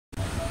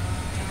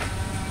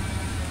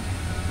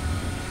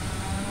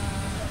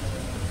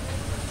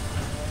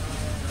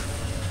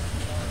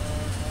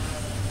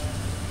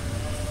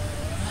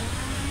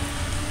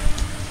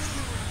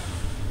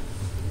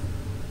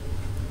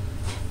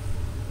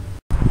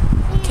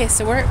Okay,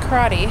 so we're at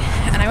karate,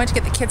 and I went to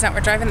get the kids out.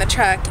 We're driving the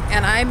truck,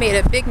 and I made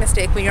a big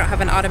mistake when you don't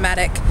have an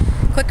automatic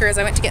clicker. As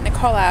I went to get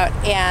Nicole out,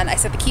 and I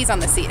set the keys on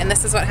the seat, and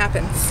this is what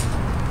happens.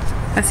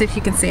 Let's see if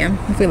you can see them,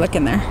 if we look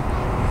in there.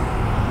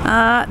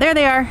 There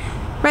they are,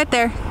 right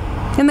there,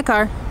 in the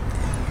car.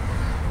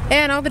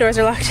 And all the doors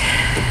are locked,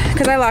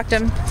 because I locked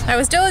them. I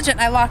was diligent,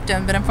 I locked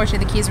them, but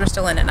unfortunately the keys were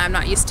still in it, and I'm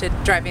not used to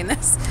driving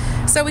this.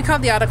 So we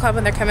called the auto club,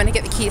 and they're coming to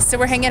get the keys. So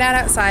we're hanging out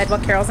outside while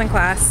Karyl's in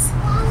class.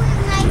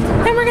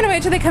 And we're gonna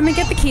wait till they come and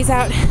get the keys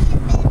out.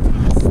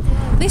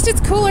 At least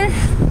it's cooler.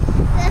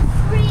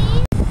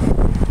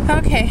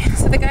 Okay,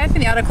 so the guy from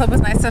the auto club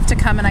was nice enough to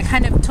come, and I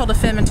kind of told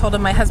him and told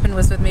him my husband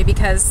was with me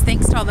because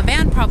thanks to all the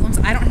van problems,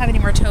 I don't have any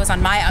more tows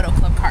on my auto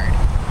club card.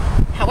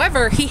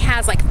 However, he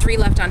has like 3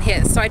 left on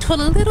his. So I told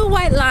a little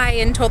white lie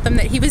and told them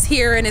that he was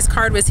here and his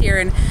card was here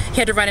and he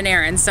had to run an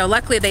errand. So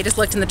luckily they just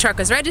looked and the truck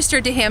was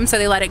registered to him, so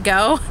they let it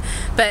go.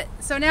 But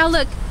so now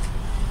look,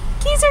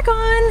 keys are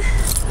gone.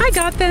 I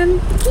got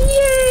them.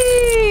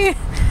 Yay!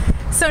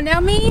 So now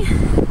me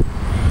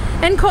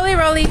and Coley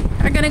Rolly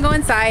are gonna go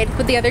inside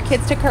with the other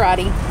kids to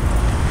karate.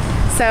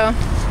 So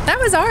that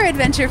was our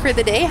adventure for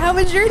the day. How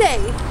was your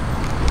day?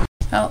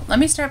 Well, let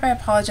me start by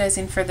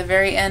apologizing for the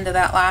very end of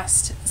that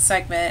last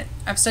segment.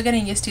 I'm still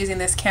getting used to using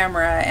this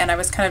camera, and I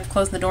was kind of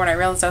closing the door and I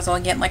realized I was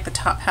only getting like the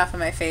top half of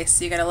my face,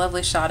 so you got a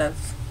lovely shot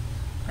of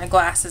my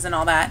glasses and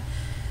all that.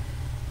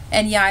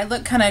 And yeah, I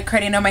looked kind of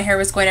cruddy. I know my hair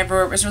was going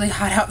everywhere. It was really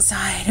hot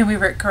outside and we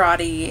were at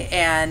karate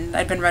and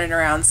I'd been running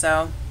around,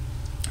 so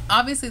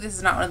obviously this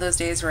is not one of those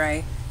days where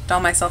I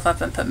doll myself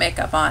up and put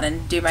makeup on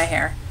and do my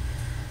hair.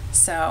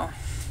 So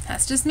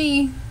that's just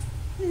me.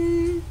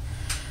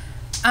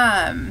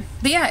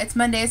 But yeah, it's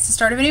Monday, it's the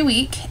start of a new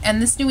week, and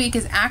this new week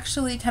is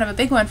actually kind of a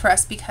big one for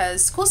us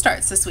because school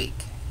starts this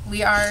week.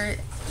 We are...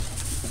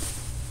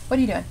 What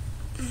are you doing?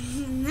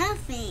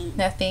 Nothing.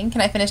 Nothing.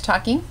 Can I finish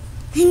talking?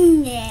 Yeah.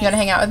 You want to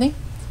hang out with me?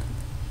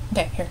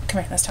 Okay, here,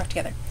 come here, let's talk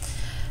together.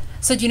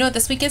 So do you know what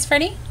this week is,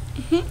 Freddie?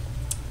 Mm-hmm.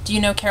 Do you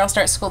know Karyl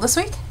starts school this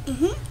week?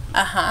 Mm-hmm.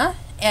 Uh-huh.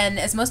 And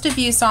as most of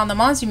you saw in the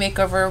Moms You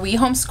Makeover, we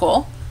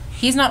homeschool.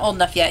 He's not old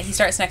enough yet. He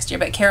starts next year,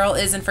 but Karyl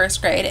is in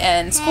 1st grade,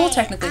 and school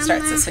technically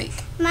starts this week.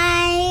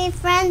 My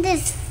friend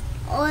is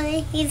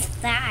old. He's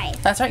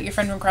 5. That's right. Your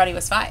friend from karate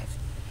was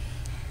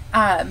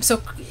 5.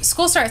 So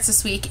school starts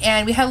this week,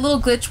 and we had a little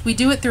glitch. We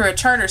do it through a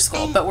charter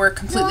school, but we're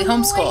completely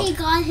homeschooled. He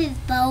got his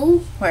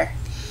bow. Where?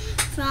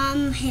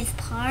 From his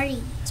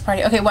party. His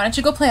party. Okay, why don't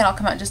you go play, and I'll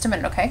come out in just a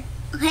minute, okay?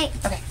 Okay.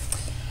 Okay.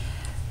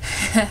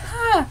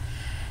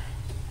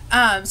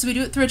 So we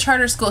do it through a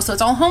charter school, so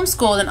it's all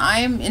homeschooled, and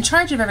I'm in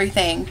charge of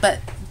everything, but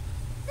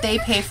they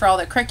pay for all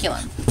the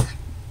curriculum. All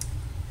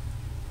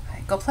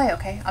right, go play,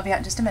 okay? I'll be out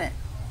in just a minute.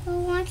 I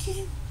want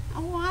sit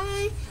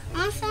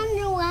on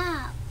your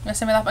lap. You want to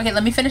sit on my lap? Okay,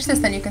 let me finish this,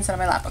 then you can sit on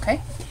my lap,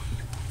 okay?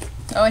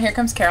 Oh, and here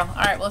comes Karyl.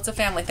 All right, well, it's a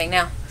family thing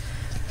now.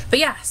 But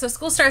yeah, so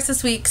school starts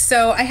this week,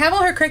 so I have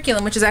all her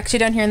curriculum, which is actually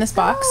down here in this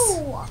box.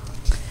 Oh.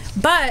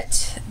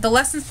 But the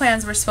lessons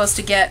plans we're supposed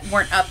to get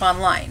weren't up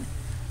online.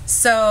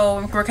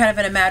 So we're kind of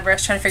in a mad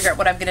rush trying to figure out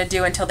what I'm going to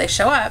do until they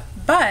show up.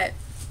 But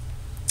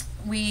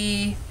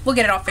we'll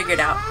get it all figured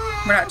out.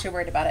 We're not too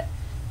worried about it.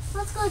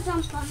 Let's go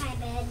jump on my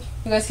bed.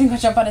 You guys can go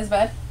jump on his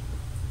bed?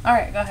 All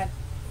right, go ahead.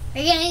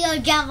 We're going to go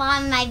jump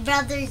on my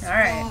brother's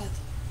bed.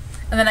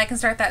 And then I can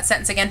start that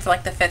sentence again for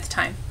like the 5th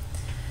time.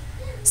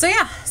 So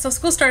yeah, so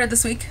school started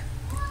this week,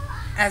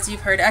 as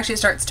you've heard. Actually, it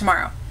starts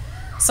tomorrow.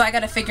 So I got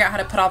to figure out how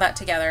to put all that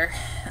together.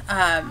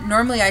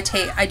 Normally I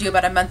do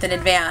about a month in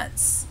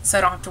advance, so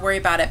I don't have to worry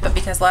about it, but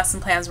because lesson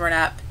plans weren't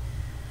up,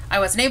 I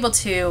wasn't able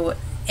to,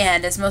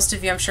 and as most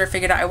of you I'm sure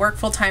figured out, I work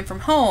full-time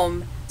from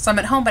home, so I'm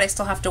at home but I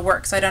still have to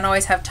work, so I don't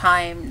always have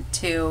time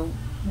to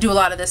do a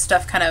lot of this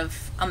stuff kind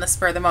of on the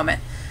spur of the moment.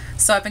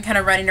 So I've been kind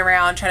of running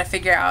around trying to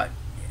figure out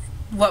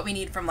what we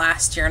need from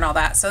last year and all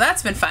that, so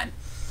that's been fun.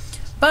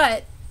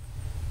 But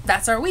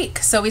that's our week.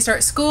 So we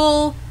start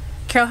school.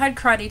 Karyl had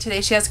karate today.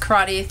 She has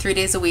karate 3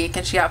 days a week,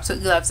 and she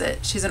absolutely loves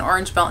it. She's an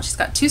orange belt. She's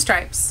got 2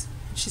 stripes.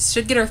 She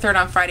should get her 3rd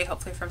on Friday,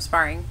 hopefully, from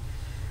sparring.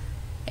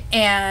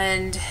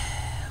 And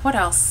what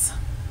else?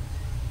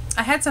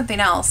 I had something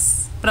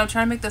else, but I'm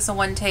trying to make this a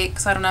 1 take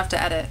so I don't have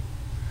to edit.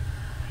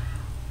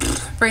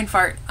 Brain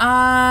fart.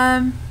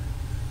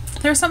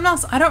 There was something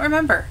else. I don't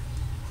remember.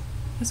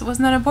 Because it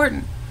wasn't that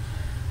important.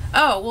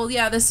 Oh, well,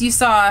 yeah, this you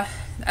saw.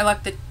 I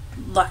locked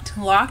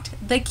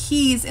the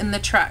keys in the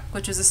truck,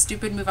 which was a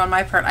stupid move on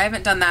my part. I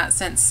haven't done that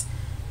since,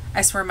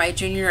 I swear, my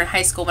junior year in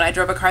high school when I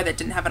drove a car that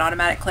didn't have an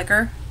automatic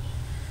clicker.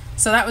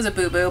 So that was a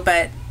boo-boo,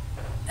 but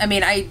I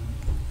mean, I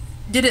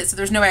did it so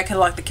there's no way I could have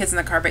locked the kids in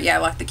the car, but yeah, I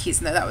locked the keys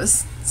in there. That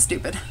was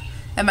stupid.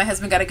 And my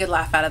husband got a good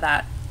laugh out of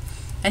that.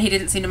 And he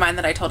didn't seem to mind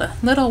that I told a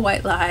little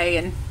white lie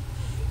and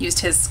used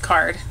his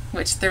card,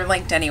 which they're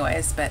linked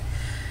anyways. But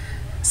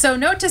so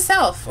note to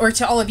self, or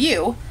to all of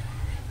you,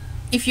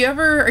 if you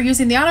ever are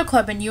using the auto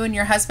club and you and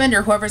your husband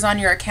or whoever's on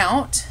your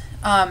account,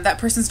 that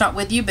person's not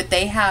with you, but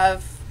they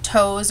have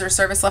tows or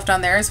service left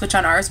on theirs, which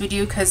on ours we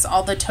do, because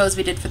all the tows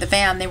we did for the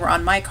van, they were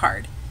on my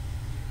card.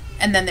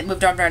 And then it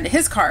moved over to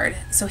his card,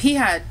 so he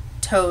had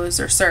tows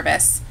or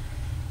service.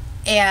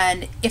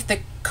 And if the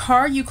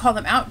car you call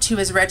them out to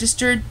is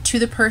registered to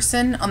the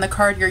person on the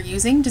card you're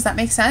using, does that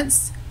make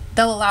sense?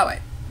 They'll allow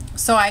it.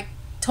 So I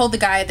told the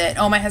guy that,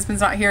 oh, my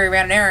husband's not here, he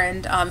ran an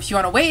errand. If you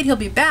want to wait, he'll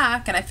be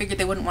back. And I figured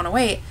they wouldn't want to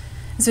wait.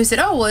 And so he said,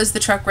 oh, well, is the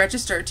truck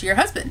registered to your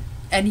husband?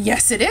 And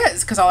yes, it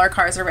is, because all our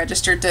cars are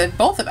registered to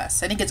both of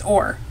us. I think it's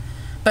or,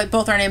 but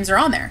both our names are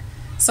on there.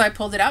 So I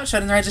pulled it out,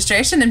 showed him the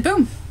registration, and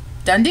boom,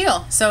 done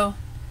deal. So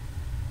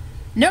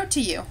note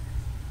to you,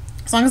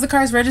 as long as the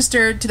car is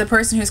registered to the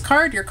person whose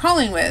card you're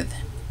calling with,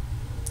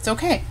 it's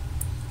okay.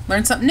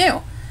 Learn something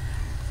new.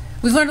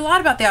 We've learned a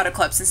lot about the Auto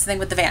Club since the thing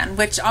with the van,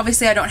 which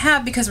obviously I don't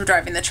have because we're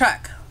driving the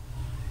truck.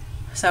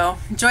 So,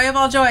 joy of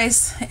all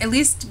joys. At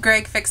least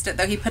Greg fixed it,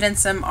 though. He put in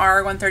some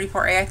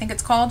R134A, I think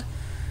it's called.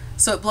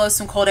 So it blows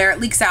some cold air. It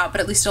leaks out,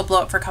 but at least it'll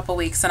blow it for a couple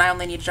weeks, and I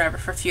only need to drive it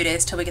for a few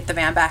days till we get the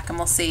van back, and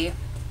we'll see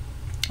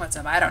what's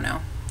up. I don't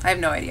know. I have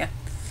no idea.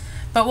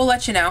 But we'll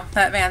let you know.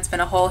 That van's been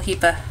a whole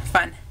heap of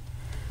fun.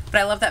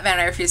 But I love that van.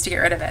 I refuse to get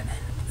rid of it.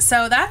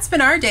 So that's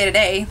been our day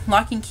today.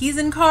 Locking keys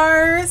in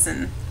cars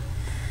and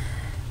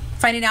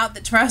finding out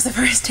that tomorrow's the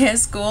first day of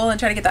school and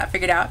trying to get that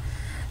figured out.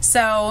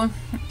 So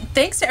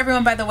thanks to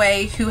everyone, by the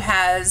way, who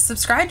has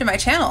subscribed to my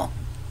channel.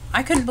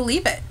 I couldn't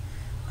believe it.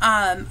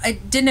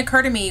 It didn't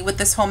occur to me with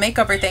this whole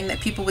makeover thing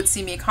that people would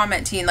see me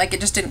commenting, like it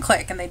just didn't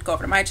click, and they'd go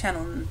over to my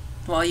channel and,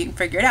 well, you can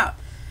figure it out.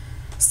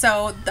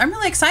 So I'm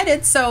really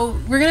excited. So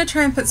we're going to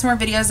try and put some more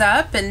videos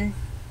up and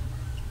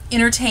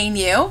entertain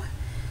you.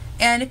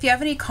 And if you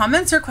have any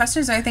comments or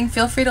questions or anything,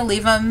 feel free to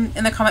leave them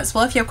in the comments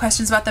below. If you have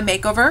questions about the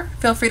makeover,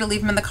 feel free to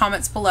leave them in the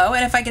comments below.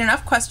 And if I get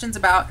enough questions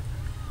about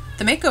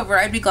the makeover,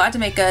 I'd be glad to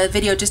make a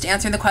video just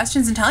answering the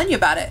questions and telling you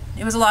about it.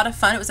 It was a lot of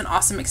fun. It was an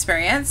awesome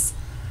experience.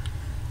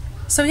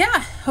 So yeah,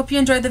 hope you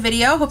enjoyed the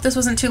video. Hope this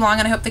wasn't too long,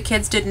 and I hope the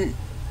kids didn't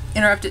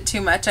interrupt it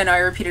too much. I know I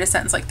repeated a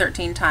sentence like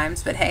 13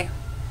 times, but hey,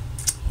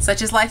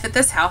 such is life at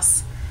this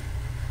house.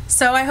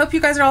 So I hope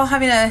you guys are all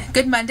having a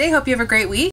good Monday. Hope you have a great week.